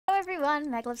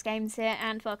everyone, Megaloves Games here,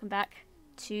 and welcome back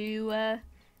to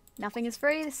Nothing is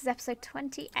Free. This is episode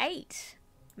 28.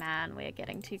 Man, we're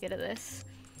getting too good at this.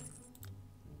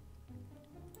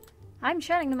 I'm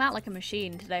churning them out like a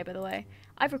machine today, by the way.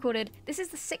 This is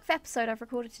the 6th episode I've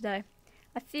recorded today.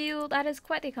 I feel that is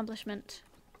quite the accomplishment.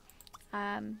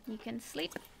 You can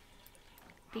sleep,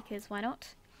 because why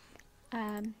not?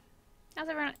 How's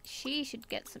everyone? She should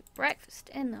get some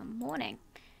breakfast in the morning.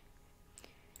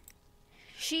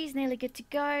 She's nearly good to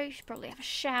go. Should probably have a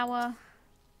shower.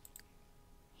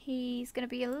 He's going to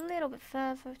be a little bit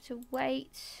further to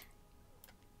wait.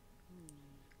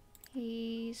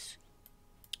 He's...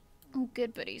 oh,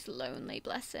 good, but he's lonely,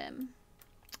 bless him.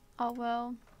 Oh,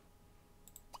 well.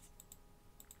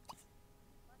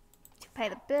 To pay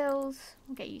the bills.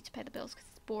 We'll get you to pay the bills because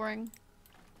it's boring.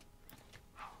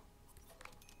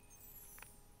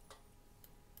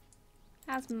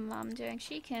 How's Mum doing?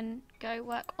 She can go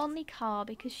work on the car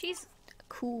because she's a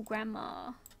cool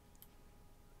grandma.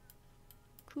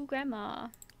 Cool grandma.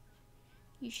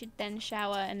 You should then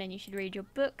shower and then you should read your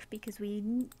book because we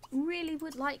really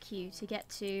would like you to get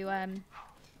to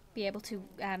be able to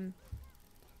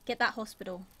get that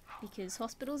hospital because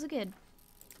hospitals are good.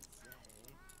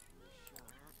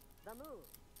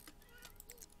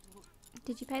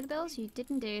 Did you pay the bills? You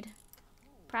did indeed.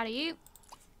 Proud of you.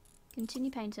 Continue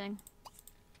painting.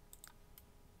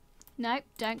 No,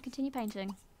 don't continue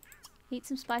painting. Eat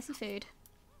some spicy food.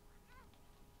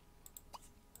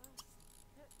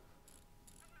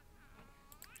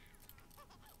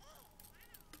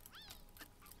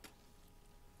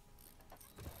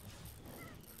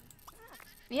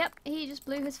 Yep, he just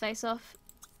blew his face off.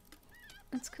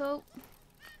 That's cool.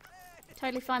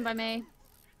 Totally fine by me.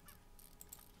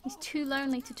 He's too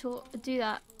lonely to do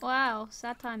that. Wow,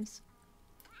 sad times.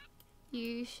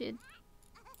 You should...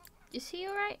 is he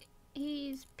alright?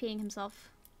 He's peeing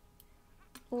himself.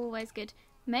 Always good.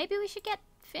 Maybe we should get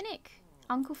Finnick,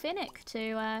 Uncle Finnick,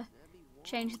 to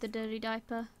change the dirty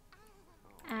diaper.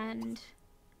 And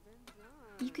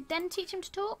you could then teach him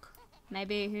to talk?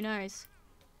 Maybe, who knows?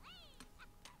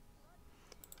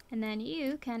 And then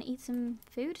you can eat some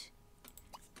food.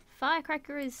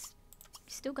 Firecracker is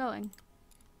still going.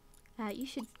 You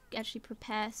should actually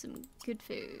prepare some good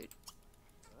food.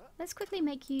 Let's quickly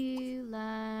make you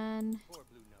learn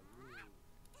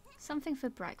something for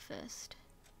breakfast.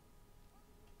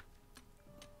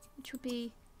 Which would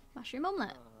be mushroom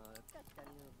omelette.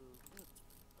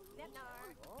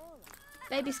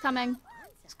 Baby's coming.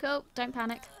 It's cool, don't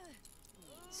panic.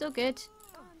 It's all good.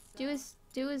 Do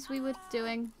as we were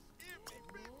doing.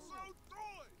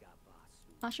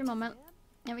 Mushroom omelette.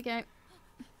 There we go.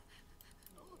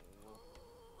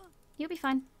 You'll be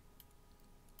fine.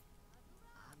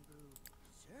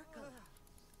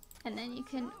 And then you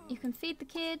can feed the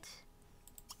kid.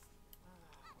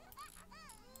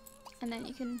 And then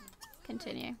you can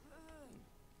continue.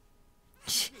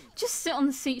 Just sit on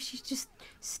the seat she just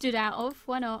stood out of.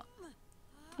 Why not?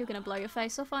 You're gonna blow your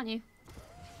face off, aren't you?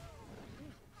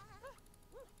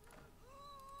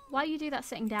 Why you do that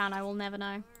sitting down, I will never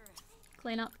know.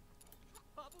 Clean up.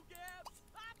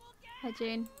 Hi,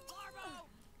 June.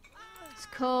 It's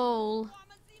cool.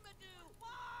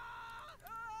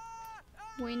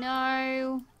 We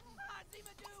know.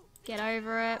 Get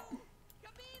over it.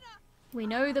 We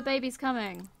know the baby's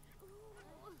coming.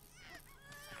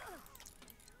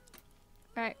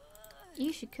 Right.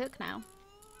 You should cook now.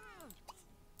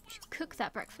 You should cook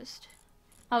that breakfast.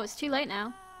 Oh, it's too late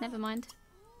now. Never mind.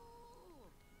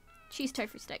 Cheese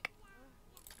tofu stick.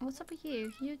 What's up with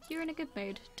you? You're in a good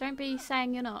mood. Don't be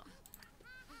saying you're not.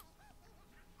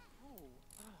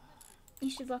 You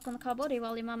should work on the car body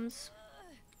while your mum's...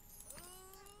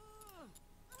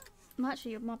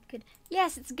 actually, your mum could...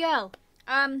 yes, it's a girl!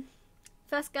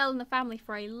 First girl in the family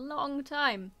for a long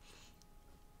time.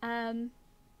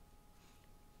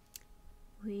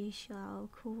 We shall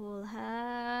call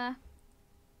her...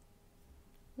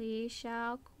 we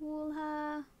shall call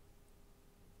her...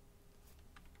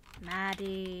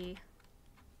 Maddie.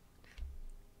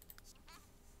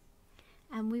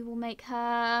 And we will make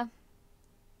her...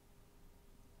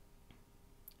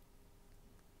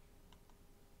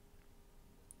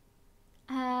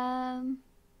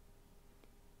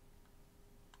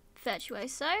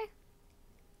 virtuoso.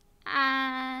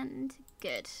 And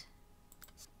good.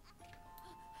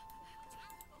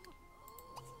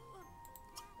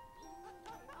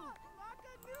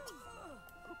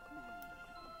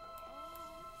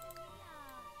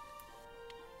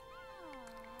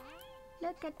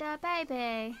 Look at the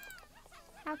baby.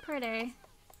 How pretty.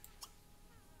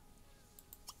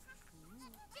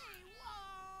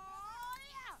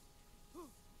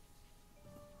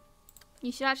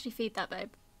 You should actually feed that,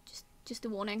 babe. Just a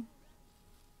warning.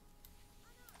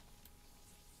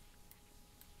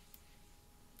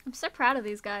 I'm so proud of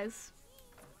these guys.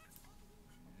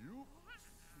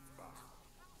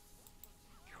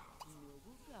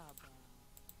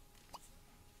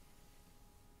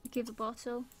 Give a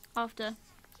bottle after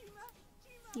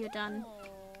you're done.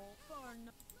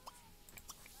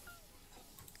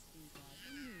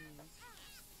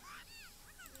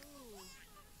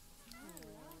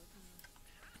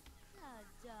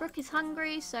 Brooke is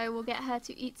hungry, so we'll get her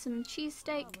to eat some cheese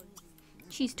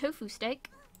tofu steak,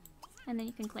 and then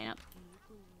you can clean up.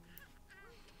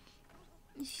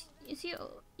 Is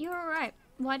you're alright?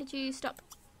 Why did you stop?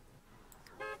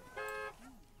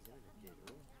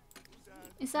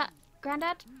 Is that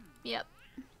Grandad? Yep.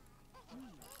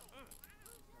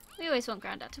 We always want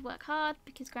Grandad to work hard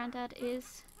because Grandad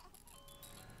is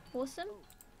awesome.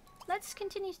 Let's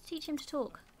continue to teach him to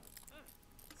talk.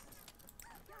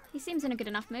 He seems in a good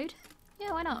enough mood.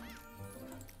 Yeah, why not?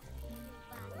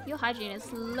 Your hygiene is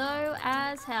low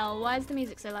as hell. Why is the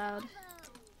music so loud?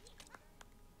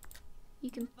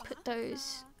 You can put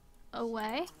those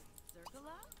away.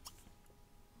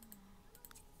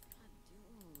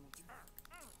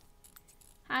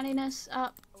 Handiness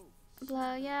up.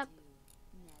 Blah, yep.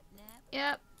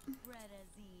 Yep.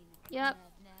 Yep.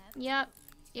 Yep.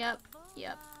 Yep.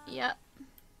 Yep. Yep.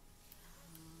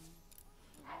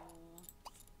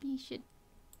 He should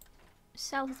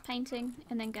sell his painting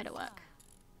and then go to work.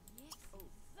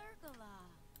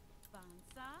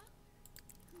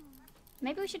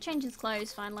 Maybe we should change his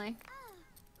clothes finally.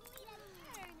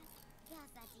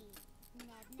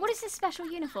 What is this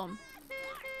special uniform?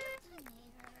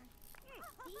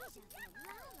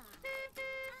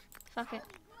 Fuck it.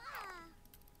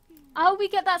 Oh, we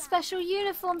get that special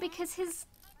uniform because his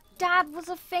dad was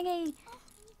a thingy.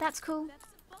 That's cool.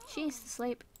 She needs to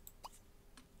sleep.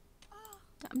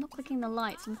 I'm not clicking the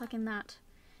lights, I'm clicking that.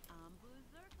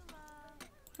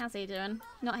 How's he doing?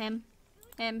 Not him.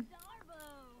 Him.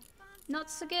 Not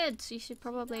so good. So you should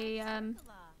probably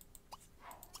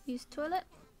use the toilet.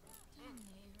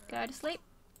 Go to sleep.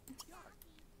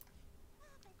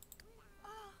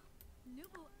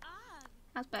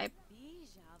 How's babe?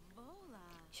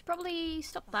 Should probably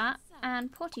stop that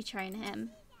and potty train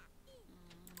him.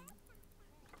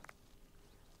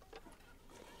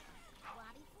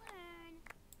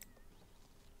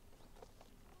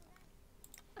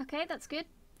 Okay, that's good.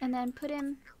 And then put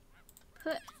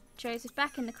Joseph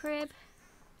back in the crib.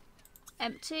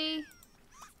 Empty.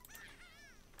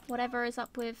 Whatever is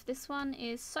up with this one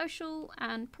is social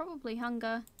and probably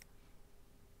hunger.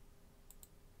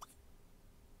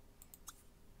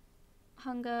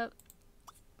 Hunger.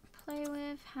 Play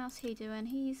with. How's he doing?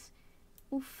 He's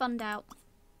all funned out.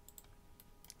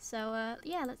 So,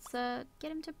 yeah, let's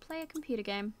get him to play a computer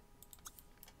game.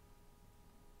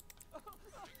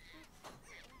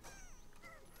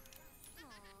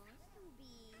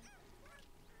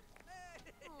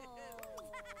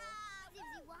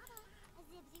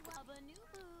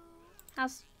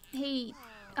 How's he?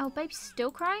 Oh, baby's still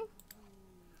crying?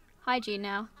 Hygiene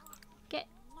now. Get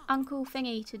Uncle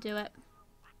Thingy to do it.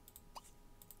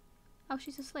 Oh,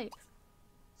 she's asleep.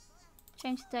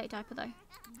 Change the dirty diaper though.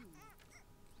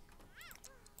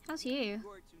 How's you?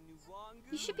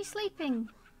 You should be sleeping,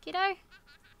 kiddo.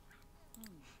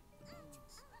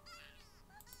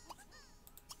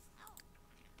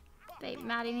 Baby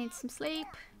Maddie needs some sleep.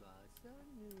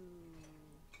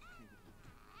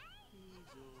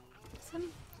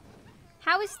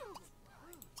 How is...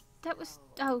 That was...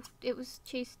 Oh, it was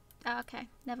cheese. Oh, okay,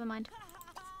 never mind.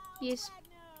 Use.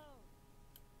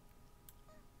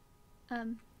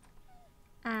 And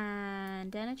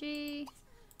energy.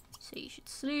 So you should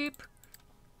sleep.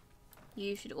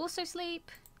 You should also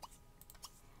sleep.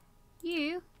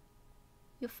 Your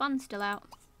fun's still out.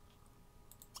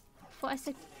 Thought I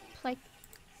said play.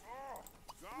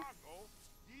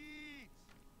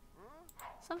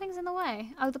 Something's in the way.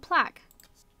 Oh, the plaque.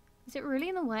 Is it really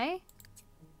in the way?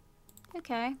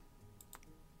 Okay.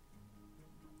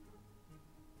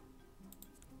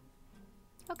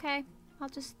 Okay. I'll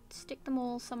just stick them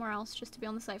all somewhere else just to be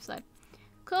on the safe side.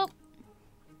 Cool.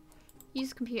 Use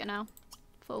the computer now.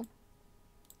 Full.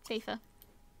 FIFA.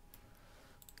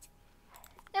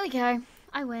 There we go.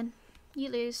 I win. You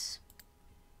lose.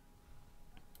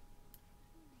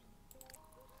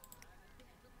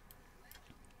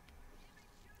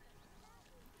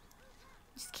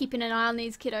 Just keeping an eye on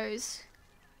these kiddos.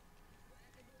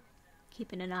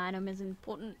 Keeping an eye on them is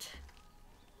important.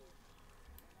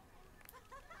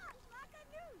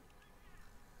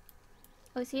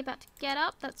 Oh, is he about to get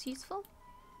up? That's useful.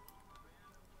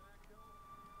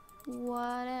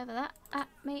 Whatever that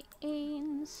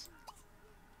means.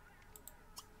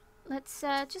 Let's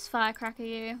just firecracker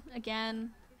you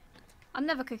again. I'm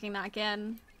never cooking that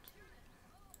again.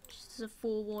 Just as a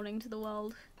forewarning to the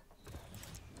world.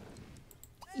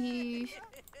 You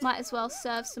might as well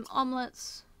serve some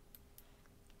omelettes,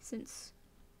 since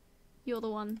you're the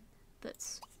one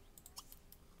that's...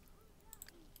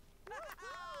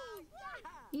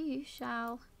 You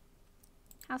shall...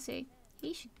 How's he?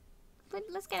 He should...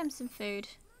 Let's get him some food.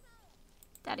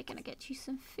 Daddy gonna get you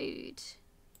some food.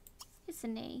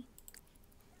 Isn't he?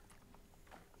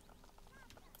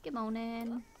 Good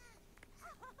morning.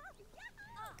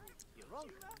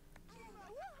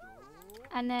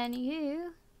 And then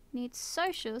you need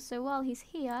social, so while he's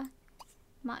here,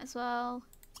 might as well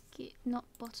get... Not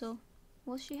Bottle.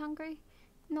 Was she hungry?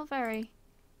 Not very.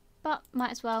 But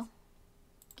might as well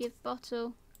give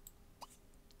Bottle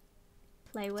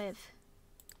play with.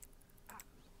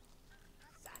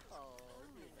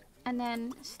 And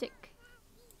then stick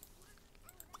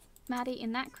Maddie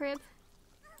in that crib.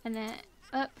 And then,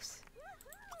 oops,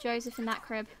 Joseph in that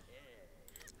crib.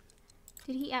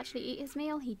 Did he actually eat his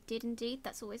meal? He did indeed.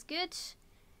 That's always good.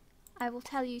 I will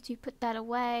tell you to put that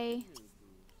away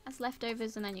as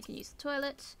leftovers, and then you can use the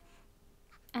toilet.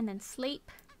 And then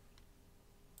sleep.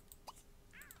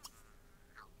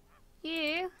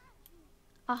 You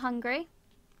are hungry.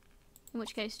 In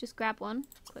which case, just grab one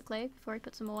quickly before he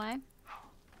puts them away.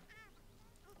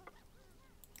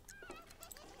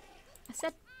 I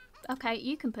said, okay,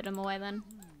 you can put them away then.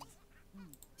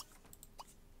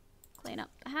 Clean up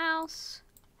the house.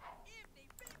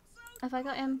 Have I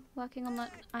got him working on the...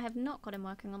 I have not got him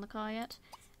working on the car yet.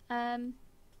 I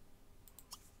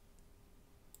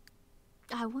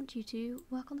want you to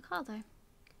work on the car though.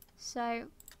 So,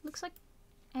 looks like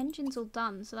engine's all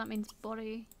done, so that means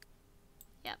body...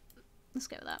 Yep, let's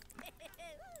go with that.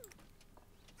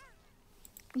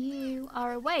 You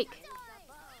are awake.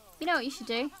 You know what you should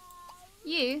do?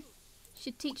 You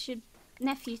should teach your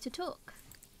nephew to talk.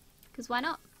 Because why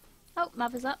not? Oh,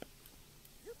 mother's up.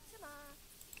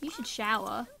 You should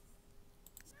shower.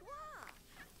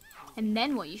 And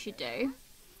then what you should do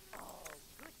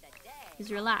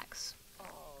is relax.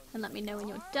 And let me know when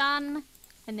you're done.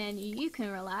 And then you can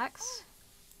relax.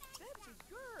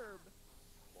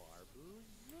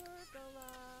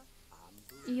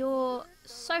 Your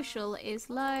social is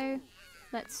low.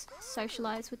 Let's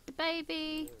socialise with the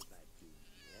baby.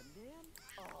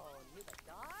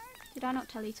 Did I not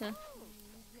tell you to?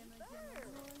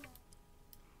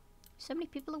 So many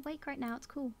people awake right now, it's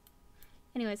cool.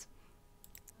 Anyways.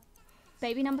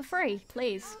 Baby number 3,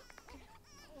 please.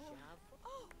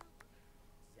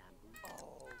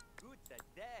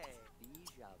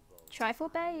 Try for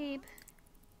babe.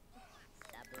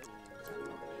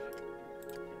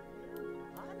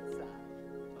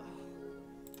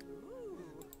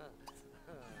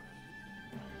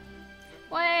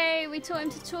 Way, we taught him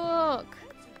to talk.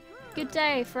 Good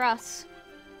day for us.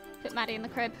 Put Maddie in the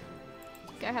crib.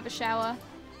 Go have a shower.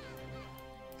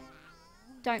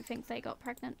 Don't think they got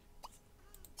pregnant.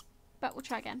 But we'll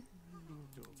try again.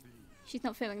 She's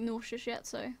not feeling nauseous yet,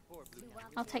 so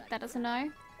I'll take that as a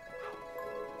no.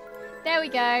 There we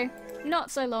go.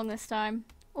 Not so long this time.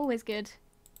 Always good.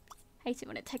 Hate it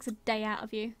when it takes a day out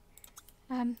of you.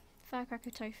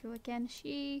 Firecracker Tofu again.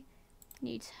 She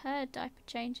needs her diaper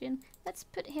changing. Let's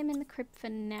put him in the crib for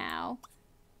now.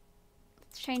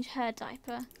 Let's change her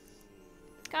diaper.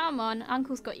 Come on,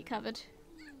 Uncle's got you covered.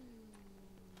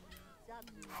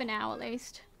 For now, at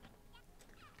least.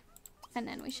 And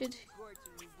then we should...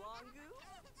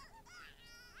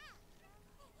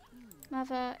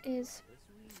 Mother is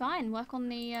fine. Work on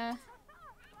the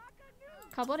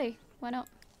car body. Why not?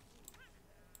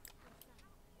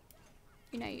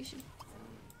 You know, you should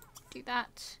do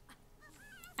that.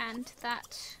 And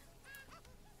that.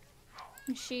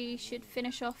 And she should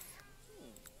finish off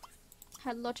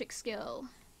her logic skill.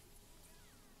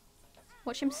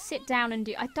 Watch him sit down and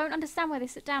do... I don't understand why they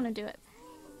sit down and do it.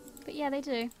 But yeah, they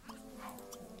do.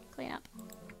 Clean up.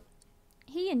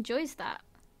 He enjoys that.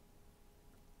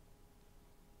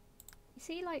 You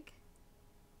see, like...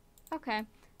 Okay.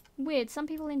 Weird. Some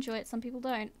people enjoy it, some people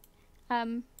don't.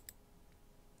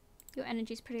 Your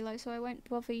energy's pretty low, so I won't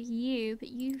bother you, but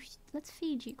you... Let's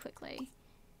feed you quickly.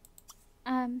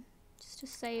 Just to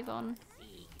save on...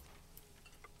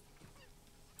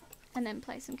 And then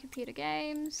play some computer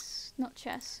games. Not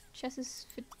chess. Chess is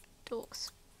for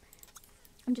dorks.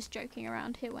 I'm just joking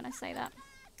around here when I say that.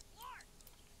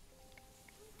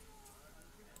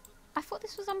 I thought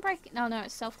this was unbreaking. No,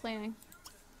 it's self-cleaning.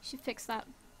 You should fix that.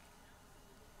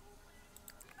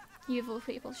 You of all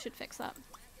people should fix that.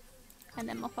 And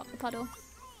then mop up the puddle.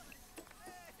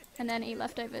 And then eat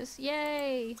leftovers.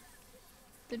 Yay!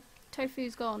 The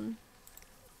tofu's gone.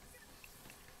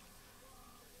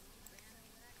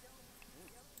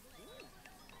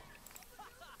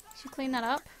 You should clean that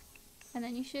up. And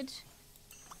then you should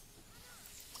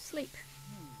sleep.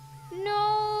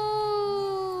 No!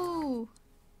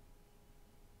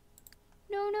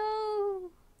 No,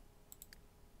 no!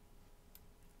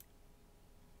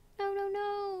 No, no,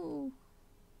 no!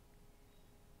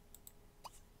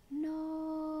 No!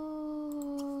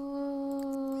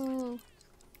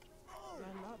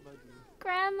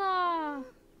 Grandma!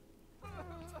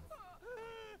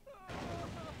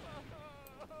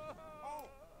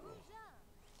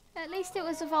 At least it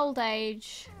was of old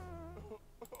age.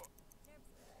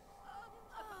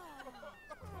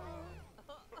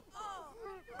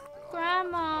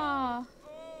 Grandma!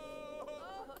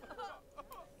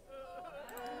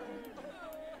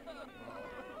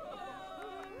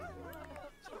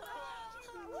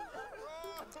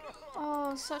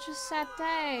 Oh, such a sad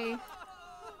day.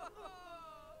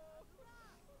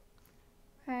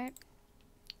 Right.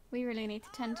 We really need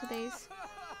to tend to these.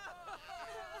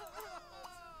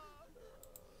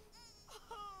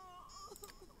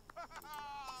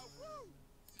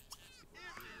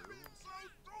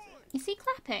 Is he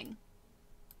clapping?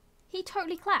 He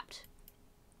totally clapped.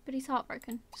 But he's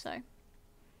heartbroken, so.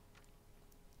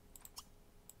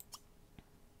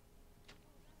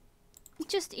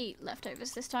 Just eat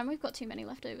leftovers this time. We've got too many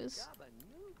leftovers.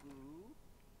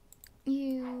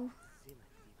 You...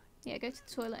 Yeah, go to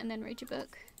the toilet and then read your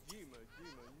book.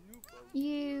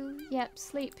 You... Yep,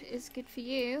 sleep is good for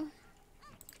you.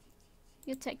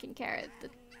 You're taking care of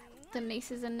the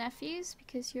nieces and nephews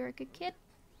because you're a good kid.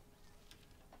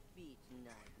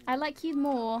 I like you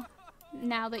more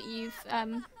now that you've,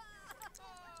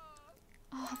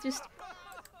 Oh, just...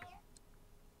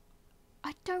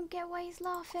 I don't get why he's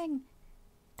laughing.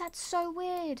 That's so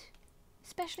weird.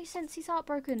 Especially since he's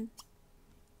heartbroken.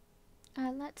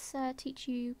 Let's teach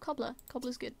you Cobbler.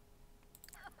 Cobbler's good.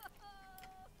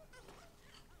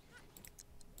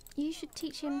 You should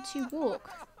teach him to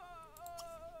walk.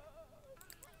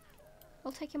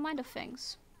 It'll take your mind off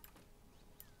things.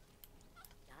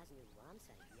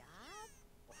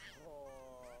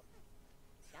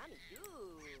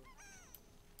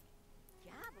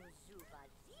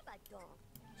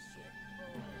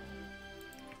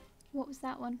 What was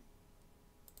that one?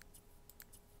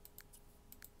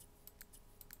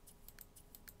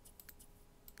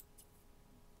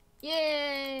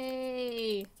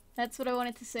 Yay! That's what I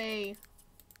wanted to say.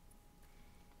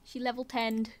 She level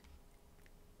 10'd.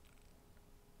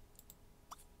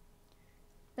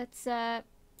 Let's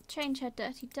change her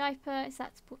dirty diaper. Is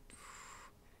that what?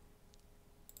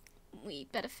 We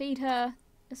better feed her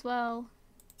as well.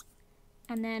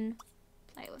 And then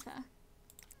play with her.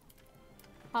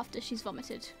 After she's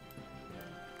vomited.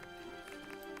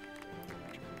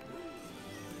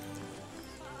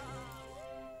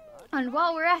 And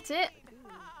while we're at it,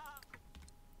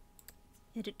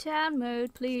 edit town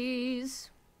mode, please.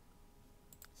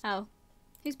 Oh,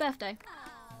 whose birthday?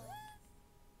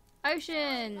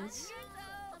 Oceans!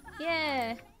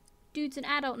 Yeah! Dude's an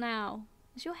adult now.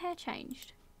 Has your hair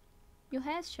changed? Your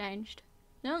hair's changed.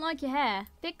 I don't like your hair.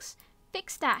 Fix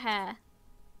that hair.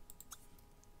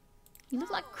 You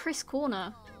look like Chris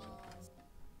Corner.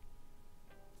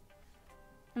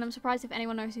 And I'm surprised if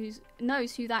anyone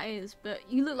knows who that is, but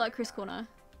you look like Chris Corner.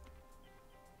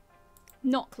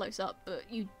 Not close up, but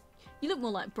you look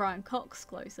more like Brian Cox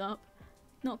close up.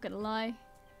 Not gonna lie.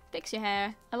 Fix your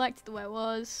hair. I liked it the way it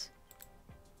was.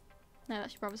 No,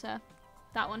 that's your brother's hair.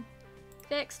 That one.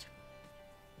 Fixed.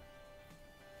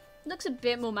 Looks a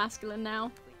bit more masculine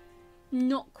now.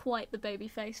 Not quite the baby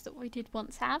face that we did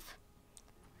once have.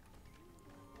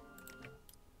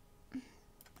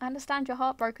 I understand you're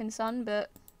heartbroken, son, but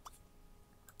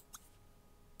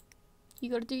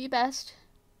you gotta do your best.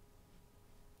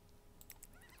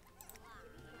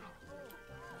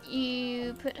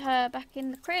 You put her back in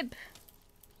the crib.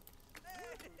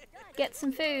 Get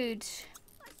some food.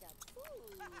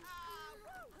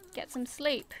 Get some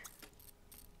sleep.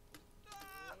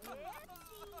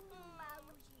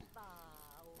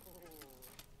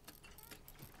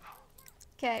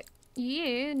 Okay,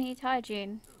 you need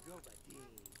hygiene.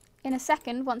 In a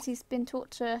second, once he's been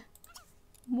taught to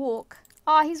walk.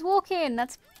 Oh, he's walking!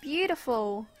 That's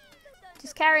beautiful!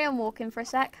 Just carry on walking for a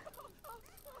sec.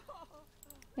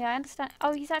 Yeah, I understand.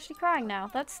 Oh, he's actually crying now.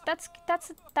 That's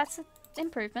an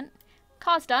improvement.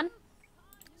 Car's done.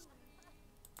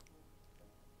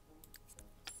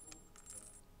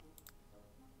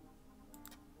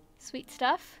 Sweet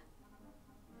stuff.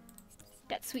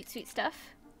 That sweet, sweet stuff.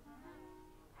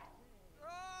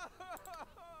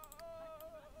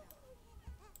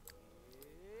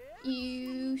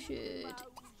 You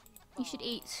should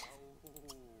eat.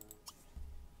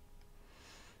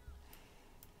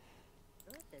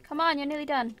 Come on, you're nearly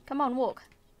done. Come on, walk.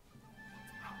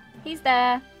 He's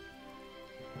there.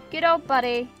 Good old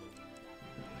buddy.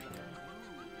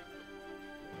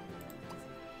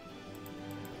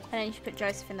 And then you should put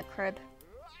Joseph in the crib.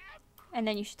 And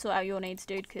then you should sort out your needs,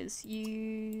 dude, because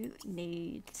you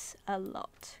need a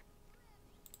lot.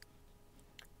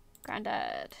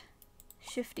 Grandad.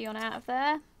 Shifty on out of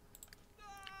there.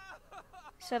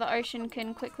 So the Ocean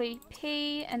can quickly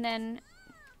pee and then...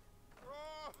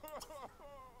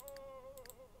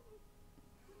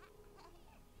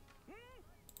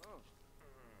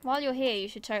 While you're here, you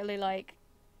should totally, like...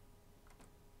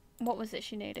 What was it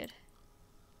she needed?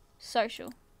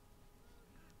 Social.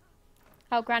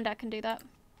 Oh, Grandad can do that.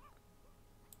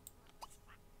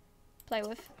 Play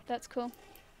with. That's cool.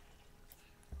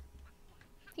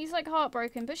 He's, like,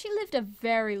 heartbroken, but she lived a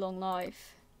very long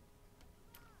life.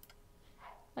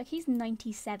 Like, he's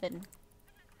 97.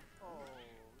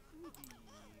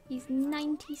 He's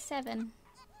 97.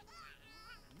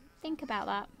 Think about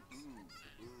that.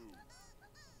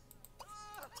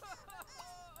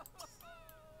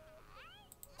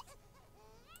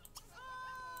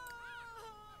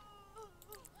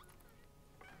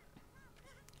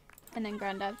 And then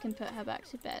Grandad can put her back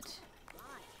to bed.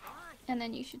 And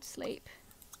then you should sleep.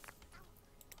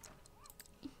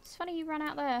 It's funny you ran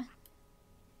out there.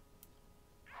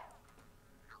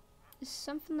 Is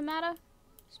something the matter?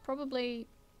 It's probably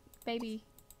baby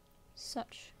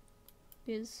such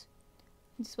biz.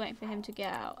 I'm just waiting for him to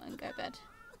get out and go to bed.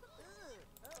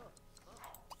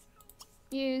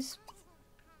 Use.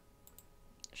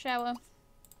 Shower.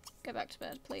 Go back to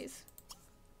bed, please.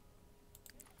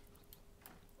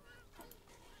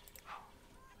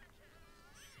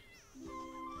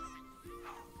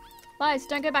 Lies,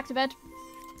 don't go back to bed.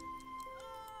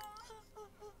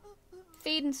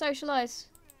 Feed and socialise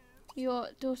your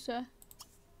daughter.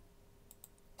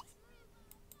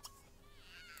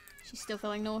 She's still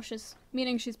feeling nauseous,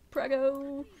 meaning she's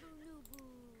preggo.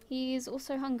 He's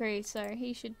also hungry, so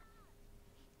he should...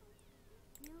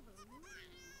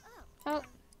 Oh.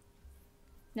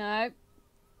 No.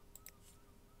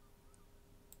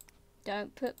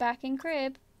 Don't put back in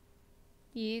crib.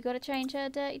 You gotta change her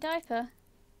dirty diaper.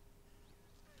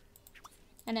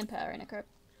 And then put her in a crib.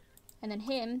 And then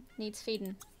him needs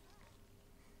feeding.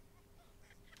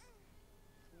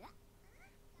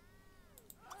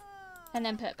 And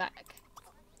then put it back.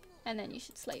 And then you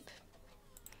should sleep.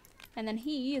 And then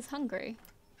he is hungry.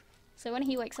 So when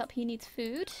he wakes up, he needs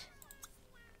food.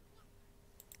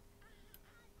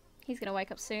 He's gonna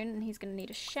wake up soon and he's gonna need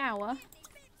a shower.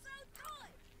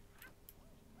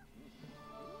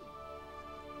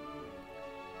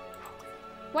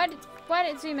 Why did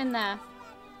it zoom in there?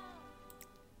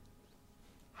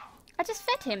 I just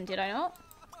fed him, did I not?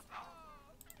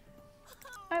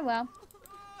 Oh well.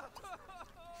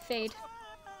 Feed.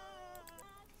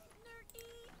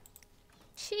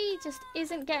 She just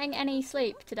isn't getting any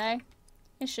sleep today,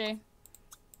 is she?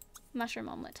 Mushroom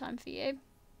omelette time for you.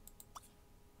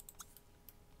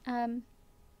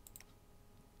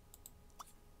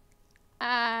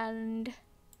 And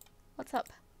what's up?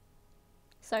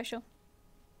 Social.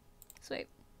 Sweet.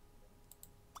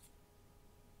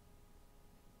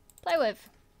 Play with.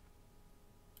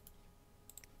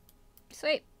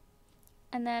 Sweet.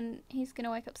 And then he's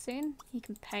gonna wake up soon. He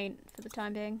can paint for the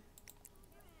time being.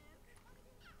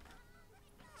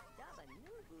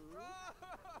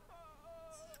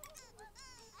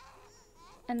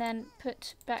 And then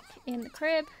put back in the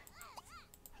crib.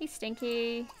 He's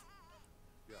stinky.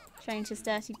 Change his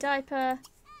dirty diaper.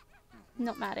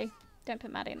 Not Maddie. Don't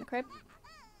put Maddie in the crib.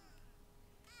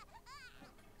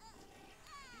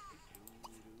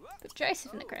 Put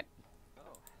Joseph in the crib.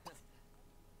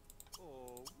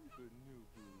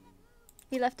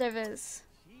 He leftovers.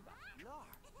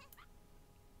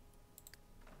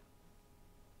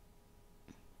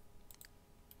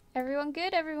 Everyone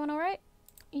good? Everyone alright?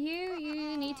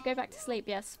 You need to go back to sleep,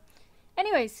 yes.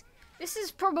 Anyways, this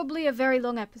is probably a very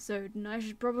long episode, and I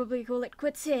should probably call it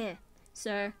quits here.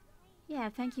 So, yeah,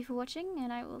 thank you for watching,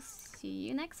 and I will see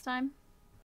you next time.